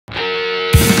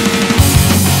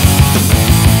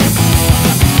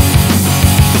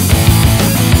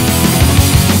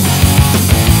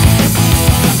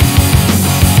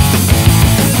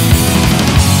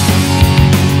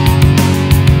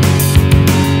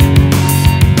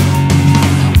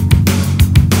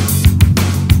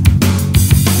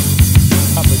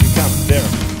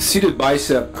Seated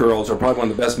bicep curls are probably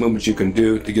one of the best movements you can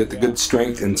do to get the good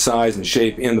strength and size and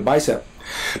shape in the bicep.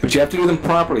 But you have to do them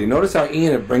properly. Notice how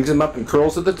Ian brings them up and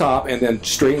curls at the top and then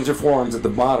straightens her forearms at the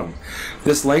bottom.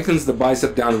 This lengthens the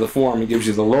bicep down to the forearm and gives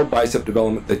you the low bicep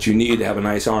development that you need to have a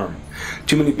nice arm.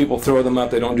 Too many people throw them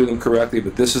up, they don't do them correctly,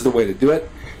 but this is the way to do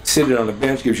it. Seated on a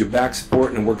bench gives you back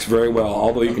support and works very well,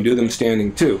 although you can do them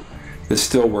standing too. This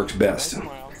still works best.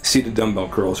 Seated dumbbell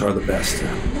curls are the best.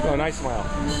 Oh, nice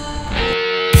smile.